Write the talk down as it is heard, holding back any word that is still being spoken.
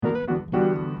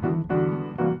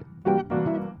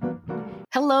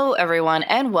Hello, everyone,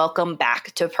 and welcome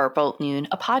back to Purple Noon,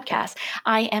 a podcast.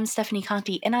 I am Stephanie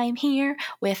Conti, and I am here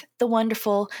with the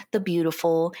wonderful, the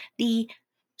beautiful, the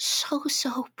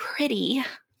so pretty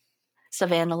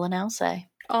Savannah Lanelse.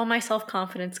 All my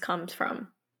self-confidence comes from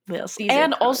Yes. these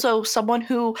And intros. also someone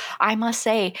who, I must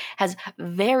say, has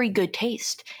very good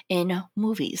taste in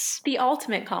movies. The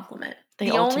ultimate compliment. The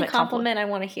ultimate only compliment I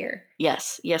want to hear.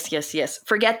 Yes.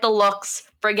 Forget the looks,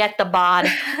 forget the bod,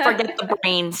 forget the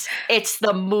brains. It's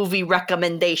the movie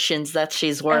recommendations that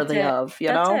she's worthy of, you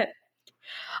know? That's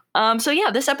it. So yeah,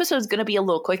 this episode is going to be a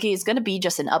little quickie. It's going to be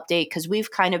just an update because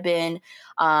we've kind of been,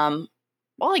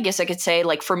 well, I guess I could say,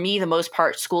 like, for me, the most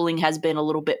part, schooling has been a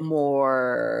little bit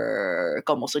more,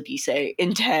 como se dice,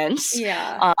 intense.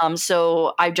 Yeah.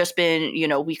 So I've just been,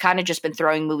 we kind of just been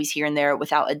throwing movies here and there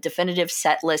without a definitive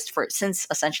set list since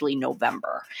essentially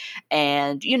November.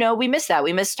 And, we miss that.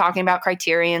 We miss talking about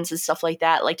criterions and stuff like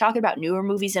that. Like, talking about newer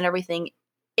movies and everything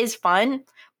is fun.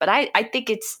 But I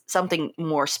think it's something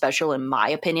more special in my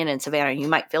opinion. And Savannah, you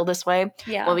might feel this way.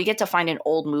 Yeah. When we get to find an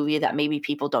old movie that maybe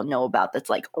people don't know about that's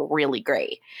like really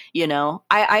great.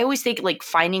 I always think like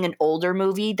finding an older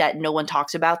movie that no one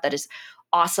talks about that is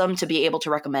awesome to be able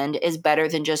to recommend is better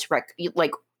than just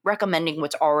recommending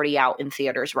what's already out in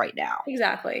theaters right now.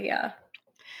 Exactly. Yeah.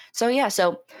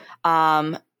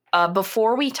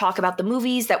 Before we talk about the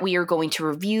movies that we are going to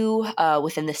review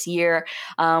within this year,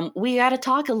 we got to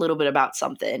talk a little bit about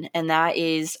something. And that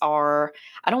is I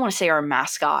don't want to say our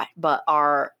mascot, but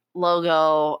our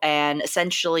logo and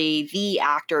essentially the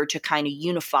actor to kind of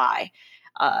unify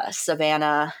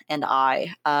Savannah and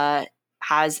I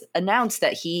has announced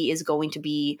that he is going to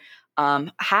be,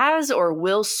 has or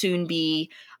will soon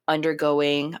be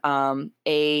undergoing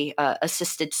a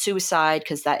assisted suicide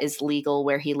because that is legal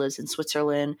where he lives in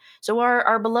Switzerland. So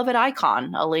our beloved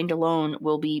icon, Alain Delon,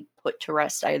 will be put to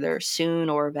rest either soon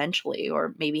or eventually,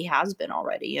 or maybe has been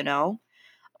already,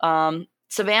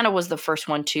 Savannah was the first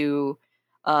one to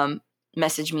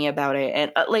message me about it.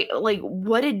 And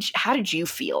how did you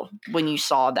feel when you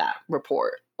saw that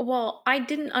report? Well, I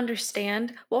didn't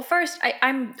understand. Well, first,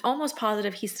 I'm almost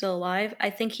positive he's still alive. I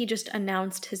think he just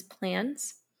announced his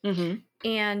plans. Mm-hmm.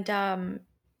 And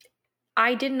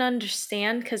I didn't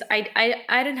understand because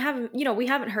I didn't have, we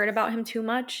haven't heard about him too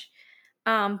much.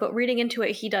 But reading into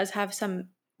it, he does have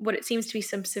what it seems to be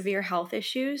some severe health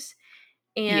issues.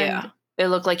 And yeah, it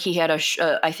looked like he had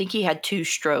I think he had 2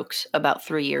 strokes about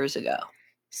 3 years ago.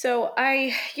 So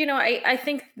I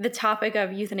think the topic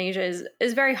of euthanasia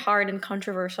is very hard and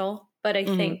controversial, but I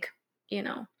think,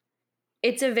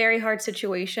 it's a very hard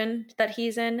situation that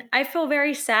he's in. I feel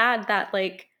very sad that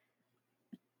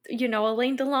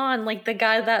Alain Delon, like the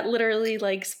guy that literally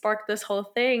like sparked this whole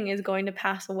thing, is going to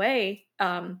pass away.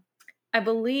 I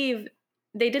believe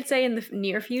they did say in the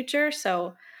near future,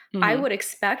 so I would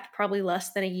expect probably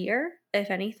less than a year, if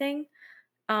anything.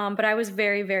 But I was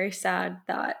very, very sad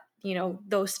that,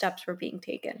 those steps were being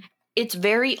taken. It's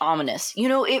very ominous.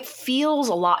 It feels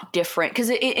a lot different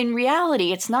because in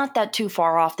reality, it's not that too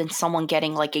far off than someone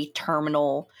getting like a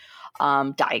terminal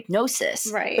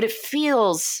diagnosis. Right. But it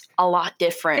feels a lot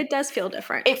different. It does feel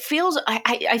different. It feels,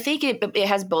 I think it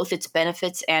has both its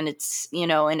benefits and its,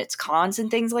 and its cons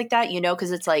and things like that,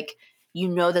 because it's like,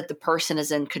 that the person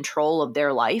is in control of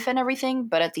their life and everything.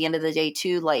 But at the end of the day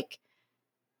too, like,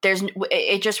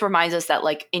 it just reminds us that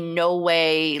like in no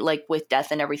way, like with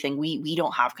death and everything, we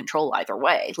don't have control either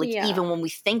way. Like even when we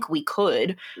think we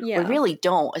could, we really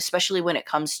don't, especially when it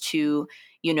comes to,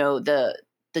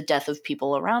 the death of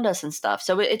people around us and stuff.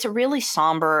 So it's a really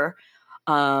somber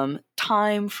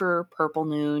time for Purple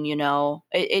Noon,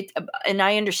 and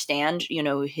I understand,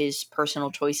 his personal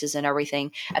choices and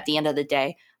everything. At the end of the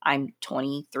day, I'm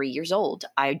 23 years old.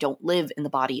 I don't live in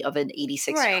the body of an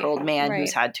 86-year-old man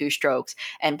who's had 2 strokes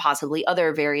and possibly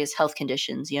other various health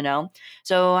conditions,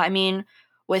 So, I mean,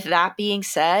 with that being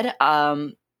said,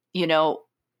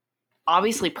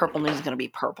 obviously Purple Noon is going to be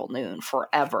Purple Noon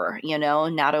forever,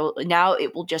 Now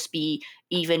it will just be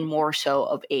even more so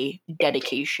of a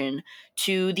dedication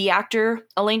to the actor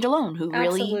Alain Delon, who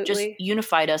really just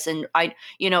unified us. And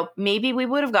maybe we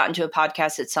would have gotten to a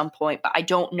podcast at some point, but I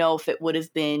don't know if it would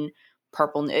have been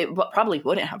Purple Noon. It probably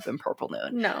wouldn't have been Purple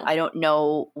Noon. No. I don't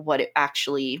know what it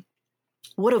actually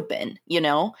would have been,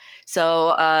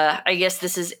 So I guess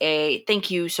this is a thank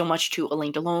you so much to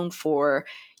Alain Delon for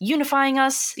unifying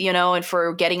us, and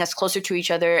for getting us closer to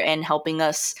each other and helping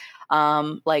us,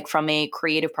 like from a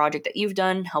creative project that you've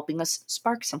done, helping us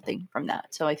spark something from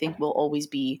that. So I think we'll always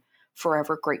be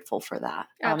forever grateful for that.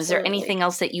 Is there Absolutely. anything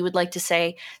else that you would like to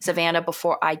say, Savannah,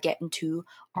 before I get into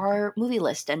our movie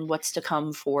list and what's to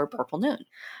come for Purple Noon?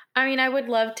 I mean, I would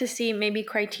love to see maybe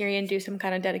Criterion do some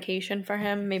kind of dedication for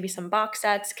him, maybe some box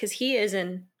sets, because he is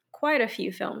in quite a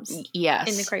few films in the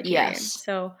Yes, Criterion. yes.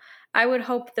 So I would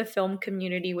hope the film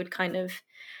community would kind of,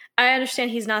 I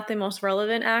understand he's not the most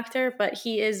relevant actor, but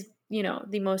he is, you know,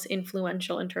 the most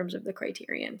influential in terms of the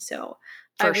Criterion. So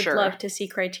I For would sure. love to see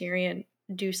Criterion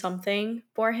do something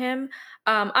for him.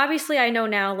 Obviously, I know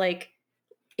now, like,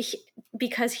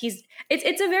 because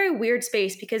it's a very weird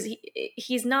space because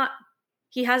he's not,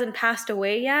 he hasn't passed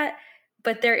away yet,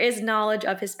 but there is knowledge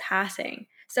of his passing.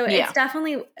 So Yeah. it's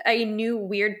definitely a new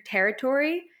weird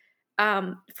territory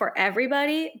for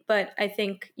everybody. But I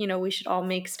think, you know, we should all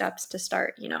make steps to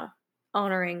start, you know,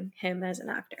 honoring him as an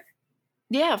actor.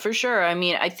 Yeah, for sure. I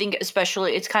mean, I think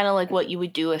especially it's kind of like what you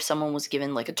would do if someone was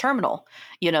given like a terminal,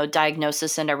 you know,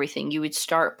 diagnosis and everything. You would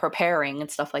start preparing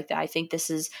and stuff like that. I think this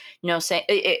is, you know, say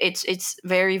it's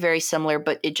very very similar,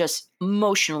 but it just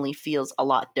emotionally feels a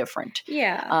lot different.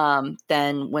 Yeah.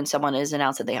 Than when someone is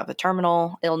announced that they have a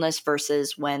terminal illness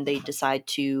versus when they decide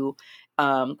to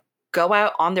go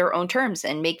out on their own terms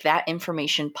and make that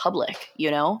information public.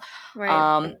 You know.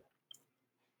 Right.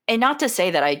 And not to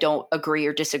say that I don't agree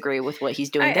or disagree with what he's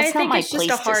doing. That's I not think my it's just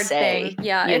place a hard to say. thing.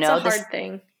 Yeah, You it's know, a hard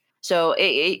thing. So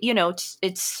you know,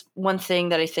 it's one thing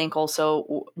that I think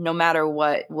also, no matter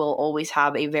what, we'll always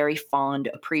have a very fond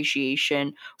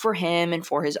appreciation for him and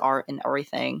for his art and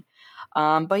everything.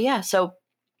 But yeah, so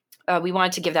we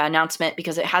wanted to give that announcement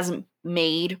because it hasn't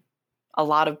made a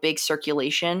lot of big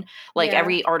circulation. Like Yeah.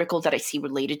 every article that I see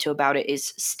related to about it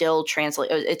is still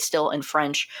translated. It's still in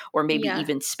French or maybe Yeah.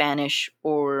 even Spanish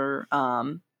or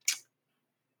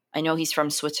I know he's from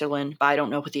Switzerland, but I don't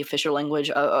know what the official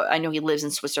language. I know he lives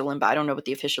in Switzerland, but I don't know what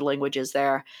the official language is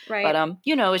there. Right. But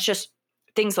you know, it's just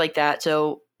things like that.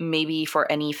 So maybe for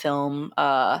any film,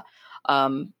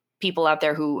 people out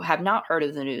there who have not heard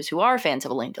of the news, who are fans of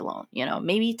Alain Delon, you know,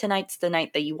 maybe tonight's the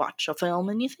night that you watch a film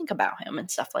and you think about him and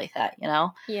stuff like that. You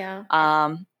know.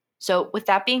 Yeah. So with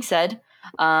that being said,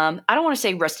 I don't want to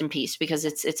say rest in peace because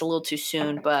it's a little too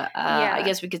soon, but Yeah. I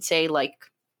guess we could say like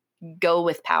go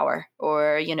with power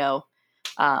or, you know,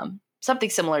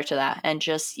 something similar to that. And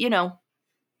just, you know,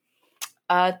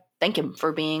 thank him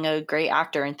for being a great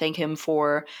actor and thank him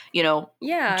for, you know,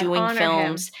 Yeah, doing honor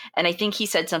films. him. And I think he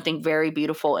said something very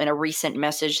beautiful in a recent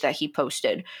message that he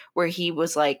posted where he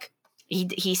was like,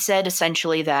 he said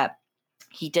essentially that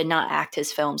he did not act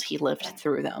his films, he lived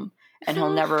through them. And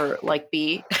he'll never like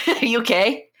be are you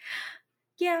okay?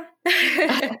 Yeah.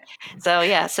 So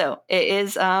yeah, so it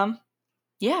is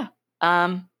yeah.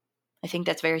 I think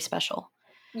that's very special.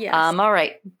 Yes. All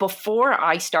right. Before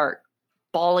I start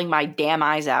bawling my damn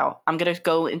eyes out, I'm gonna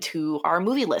go into our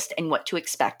movie list and what to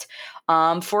expect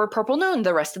for Purple Noon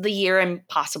the rest of the year and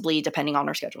possibly depending on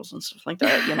our schedules and stuff like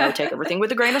that. You know, take everything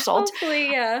with a grain of salt.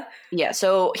 Hopefully, yeah. Yeah.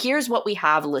 So here's what we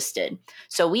have listed.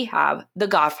 So we have The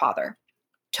Godfather,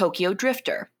 Tokyo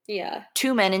Drifter, Yeah.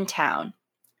 Two Men in Town,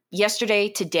 Yesterday,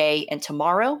 Today, and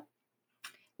Tomorrow,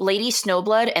 Lady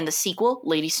Snowblood and the sequel,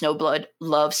 Lady Snowblood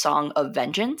Love Song of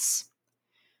Vengeance,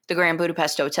 The Grand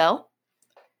Budapest Hotel,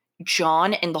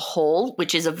 John in the Hole,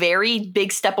 which is a very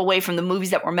big step away from the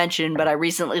movies that were mentioned, but I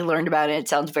recently learned about it. It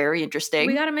sounds very interesting.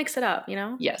 We got to mix it up, you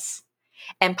know? Yes.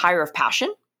 Empire of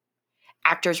Passion,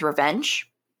 Actor's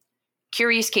Revenge,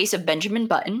 Curious Case of Benjamin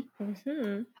Button,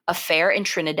 Affair in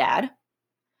Trinidad,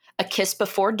 A Kiss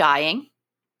Before Dying,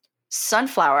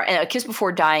 Sunflower, and A Kiss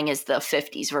Before Dying is the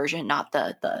 50s version, not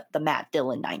the Matt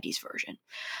Dillon 90s version.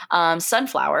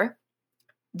 Sunflower,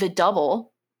 The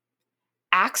Double,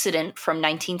 Accident from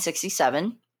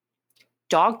 1967,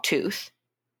 Dogtooth,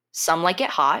 Some Like It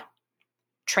Hot,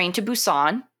 Train to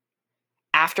Busan,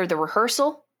 After the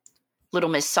Rehearsal, Little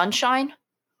Miss Sunshine,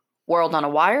 World on a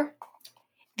Wire,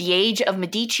 The Age of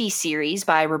Medici series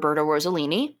by Roberto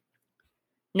Rossellini,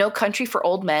 No Country for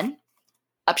Old Men,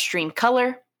 Upstream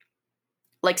Color,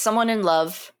 Like Someone in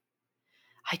Love.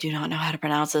 I do not know how to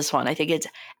pronounce this one. I think it's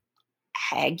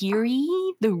Aguirre,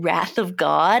 The Wrath of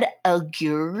God.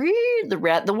 Aguirre,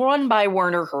 the one by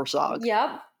Werner Herzog.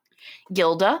 Yep.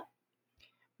 Gilda,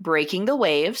 Breaking the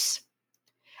Waves,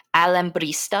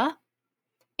 Alambrista,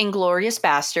 Inglorious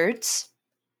Bastards,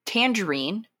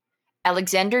 Tangerine,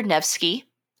 Alexander Nevsky,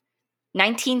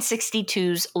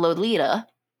 1962's Lolita,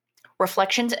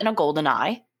 Reflections in a Golden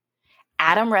Eye,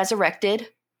 Adam Resurrected,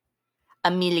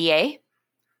 Amelie,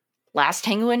 Last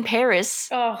Tango in Paris,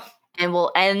 And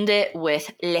we'll end it with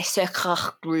Les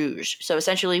Secrets Rouges. So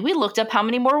essentially, we looked up how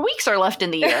many more weeks are left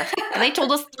in the year, and they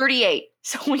told us 38.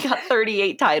 So we got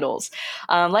 38 titles.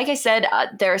 Like I said,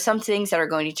 there are some things that are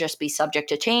going to just be subject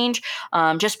to change,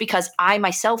 just because I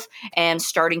myself am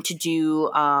starting to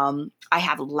do. I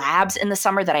have labs in the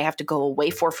summer that I have to go away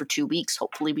for 2 weeks.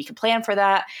 Hopefully, we can plan for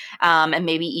that, and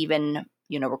maybe even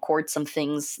record some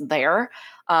things there.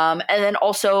 And then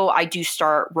also, I do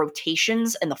start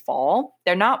rotations in the fall.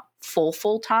 They're not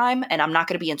full time, and I'm not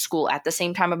going to be in school at the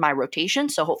same time of my rotation.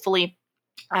 So hopefully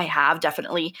I have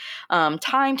definitely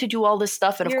time to do all this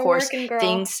stuff. And You're of course, working, girl.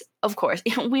 things, of course,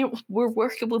 we're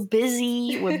working, we're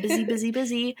busy,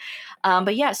 busy.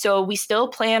 But yeah, so we still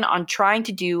plan on trying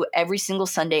to do every single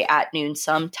Sunday at noon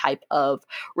some type of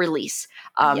release.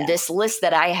 Yes. This list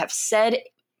that I have said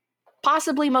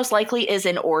possibly most likely is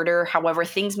in order. However,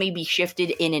 things may be shifted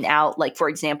in and out. Like, for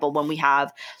example, when we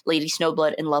have Lady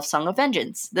Snowblood and Love Song of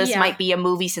Vengeance. This might be a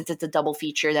movie since it's a double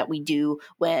feature that we do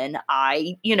when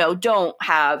I, don't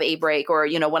have a break, or,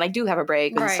 when I do have a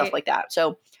break and stuff like that.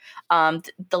 So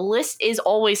the list is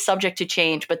always subject to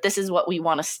change, but this is what we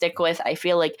want to stick with. I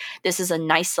feel like this is a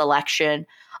nice selection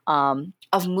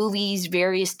of movies,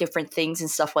 various different things and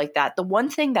stuff like that. The one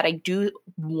thing that I do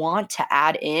want to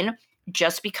add in,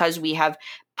 just because we have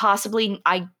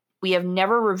we have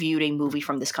never reviewed a movie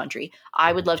from this country.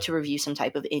 I would love to review some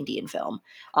type of Indian film.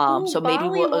 So maybe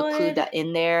we'll include that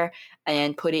in there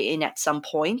and put it in at some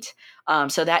point.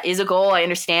 So that is a goal. I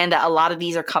understand that a lot of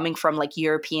these are coming from like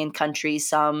European countries,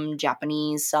 some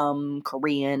Japanese, some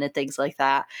Korean, and things like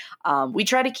that. We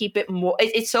try to keep it more.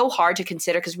 It's so hard to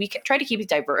consider because we try to keep it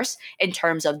diverse in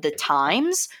terms of the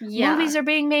times movies are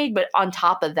being made, but on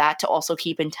top of that, to also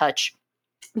keep in touch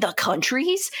the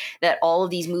countries that all of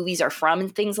these movies are from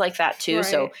and things like that too. Right.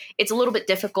 So it's a little bit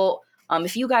difficult.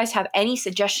 If you guys have any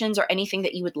suggestions or anything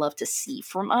that you would love to see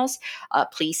from us,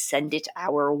 please send it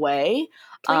our way.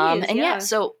 Please,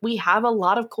 so we have a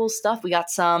lot of cool stuff. We got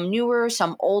some newer,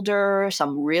 some older,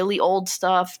 some really old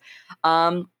stuff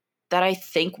that I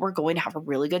think we're going to have a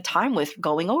really good time with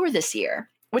going over this year.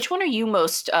 Which one are you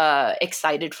most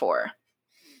excited for?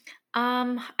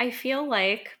 I feel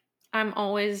like I'm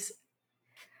always...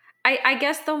 I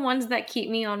guess the ones that keep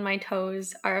me on my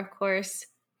toes are, of course,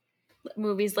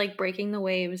 movies like Breaking the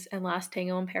Waves and Last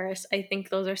Tango in Paris. I think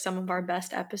those are some of our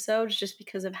best episodes just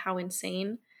because of how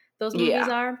insane those movies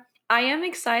are. I am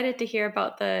excited to hear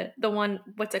about the one,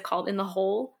 what's it called? In the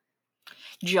Hole?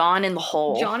 John in the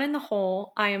Hole. John in the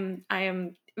Hole. I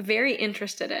am very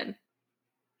interested in.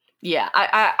 Yeah,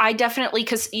 I definitely,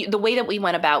 because the way that we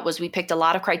went about was we picked a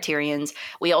lot of criterions.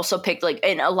 We also picked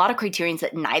and a lot of criterions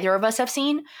that neither of us have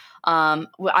seen.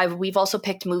 We've also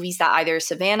picked movies that either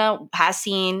Savannah has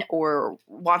seen or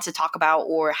wants to talk about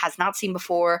or has not seen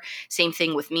before. Same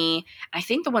thing with me. I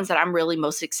think the ones that I'm really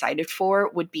most excited for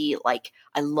would be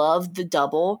I love The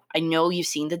Double. I know you've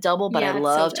seen The Double, but I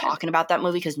love talking about that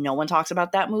movie because no one talks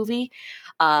about that movie.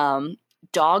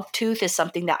 Dogtooth is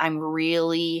something that I'm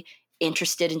really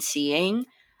interested in seeing.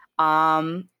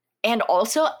 And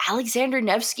also Alexander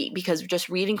Nevsky, because just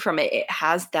reading from it, it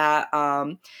has that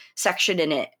section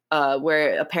in it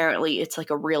where apparently it's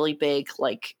a really big,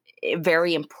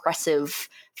 very impressive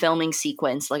filming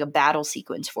sequence, like a battle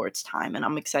sequence for its time. And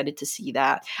I'm excited to see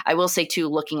that. I will say too,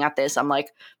 looking at this, I'm like,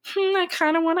 I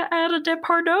kind of want to add a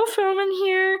Depardieu film in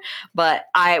here. But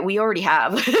we already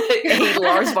have a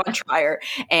Lars von Trier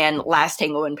and Last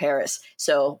Tango in Paris.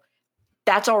 So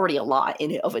that's already a lot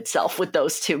in and of itself with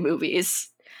those two movies.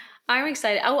 I'm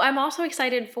excited. Oh, I'm also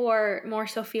excited for more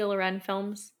Sophia Loren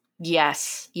films.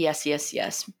 Yes.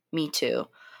 Me too.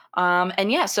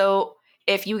 So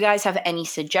if you guys have any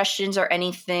suggestions or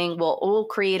anything, we'll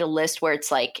create a list where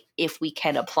it's if we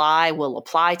can apply, we'll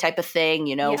apply type of thing.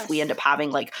 If we end up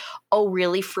having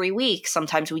really free week,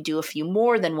 sometimes we do a few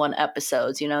more than one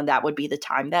episodes, that would be the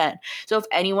time then. So if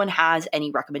anyone has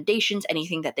any recommendations,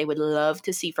 anything that they would love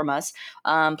to see from us,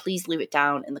 please leave it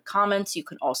down in the comments. You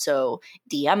can also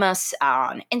DM us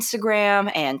on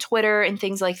Instagram and Twitter and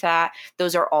things like that.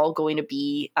 Those are all going to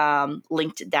be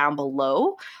linked down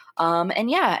below.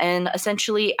 And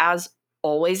essentially, as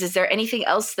always, is there anything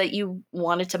else that you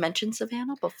wanted to mention,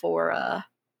 Savannah, before?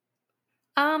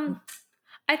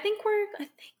 I think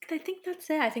that's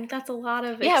it. I think that's a lot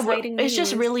of exciting news. It's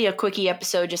just really a quickie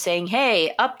episode just saying,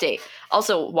 hey, update.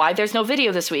 Also, why there's no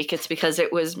video this week, it's because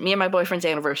it was me and my boyfriend's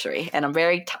anniversary, and I'm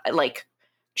very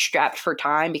strapped for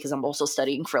time because I'm also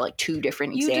studying for 2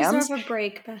 different exams. You deserve a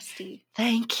break, bestie.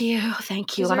 Thank you.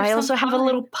 And I also have a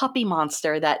little puppy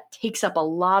monster that takes up a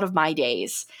lot of my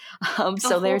days.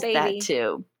 So there's that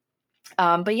too.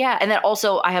 And then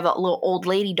also I have a little old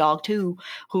lady dog too,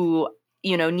 who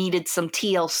needed some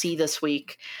TLC this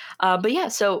week. But yeah,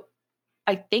 so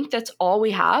I think that's all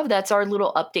we have. That's our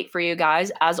little update for you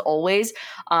guys. As always,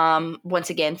 once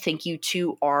again, thank you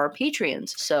to our Patreons.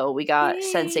 So we got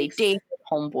Thanks. Sensei Dave,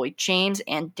 Homeboy James,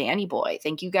 and Danny Boy.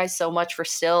 Thank you guys so much for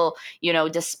still,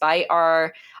 despite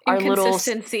our little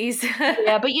inconsistencies.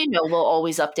 yeah, but we'll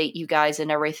always update you guys and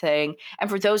everything. And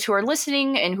for those who are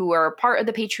listening and who are part of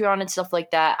the Patreon and stuff like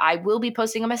that, I will be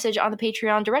posting a message on the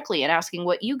Patreon directly and asking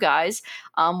what you guys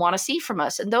want to see from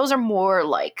us. And those are more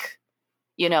like,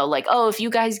 oh, if you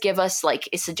guys give us like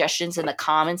suggestions in the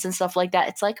comments and stuff like that,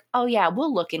 it's like, oh yeah,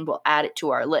 we'll look and we'll add it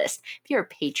to our list. If you're a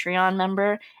Patreon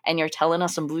member and you're telling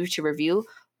us some blue to review,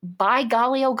 by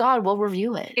golly, oh God, we'll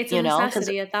review it. It's a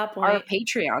necessity at that point. Our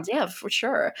Patreons, yeah, for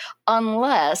sure.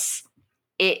 Unless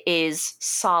it is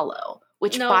Solo,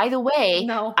 which, by the way,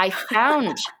 I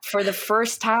found for the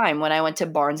first time when I went to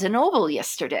Barnes & Noble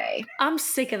yesterday. I'm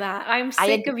sick of that. I'm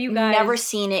sick of you guys. I had never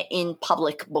seen it in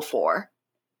public before.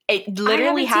 It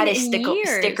literally had a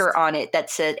sticker on it that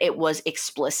said it was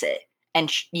explicit.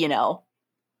 And,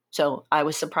 so I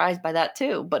was surprised by that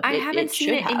too. But I haven't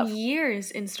seen it in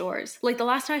years in stores. Like the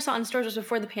last time I saw it in stores was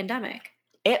before the pandemic.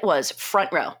 It was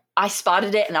front row. I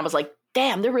spotted it and I was like,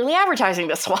 damn, they're really advertising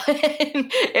this one.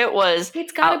 It was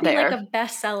It's got to be like a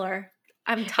bestseller.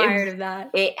 I'm tired of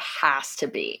that. It has to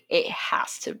be. It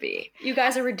has to be. You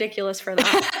guys are ridiculous for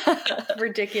that.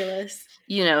 Ridiculous.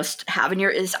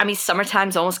 Having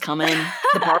summertime's almost coming.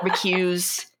 The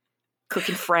barbecues,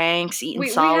 cooking Franks, eating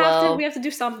Solo. We have to do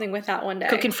something with that one day.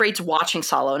 Cooking Freights, watching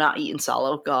Solo, not eating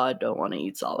Solo. God, don't want to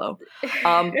eat Solo.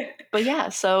 But yeah,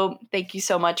 so thank you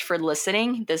so much for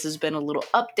listening. This has been a little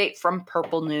update from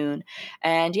Purple Noon.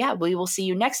 And yeah, we will see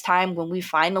you next time when we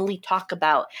finally talk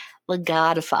about The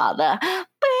Godfather.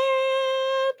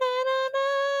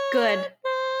 Good.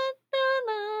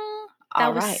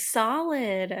 That was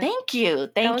solid. Thank you.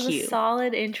 That was a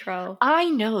solid intro. I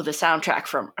know the soundtrack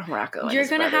from Rocco and You're his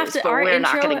gonna Brothers, have to. but we're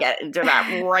not going to get into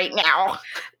that right now.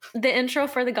 The intro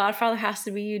for The Godfather has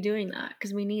to be you doing that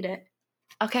because we need it.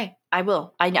 Okay, I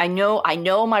will. I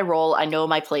know my role. I know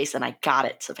my place, and I got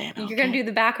it, Savannah. You're gonna do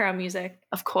the background music.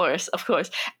 Of course.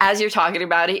 As you're talking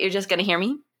about it, you're just gonna hear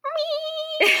me.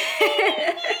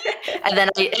 And then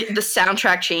the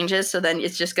soundtrack changes, so then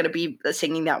it's just going to be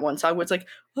singing that one song where it's like,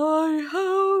 I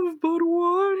have but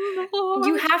one heart.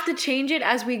 You have to change it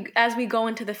as we go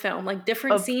into the film. Like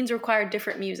different scenes require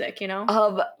different music,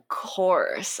 Of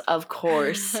course.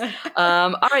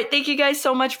 All right, thank you guys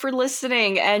so much for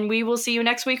listening, and we will see you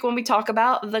next week when we talk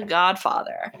about The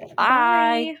Godfather.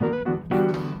 Bye.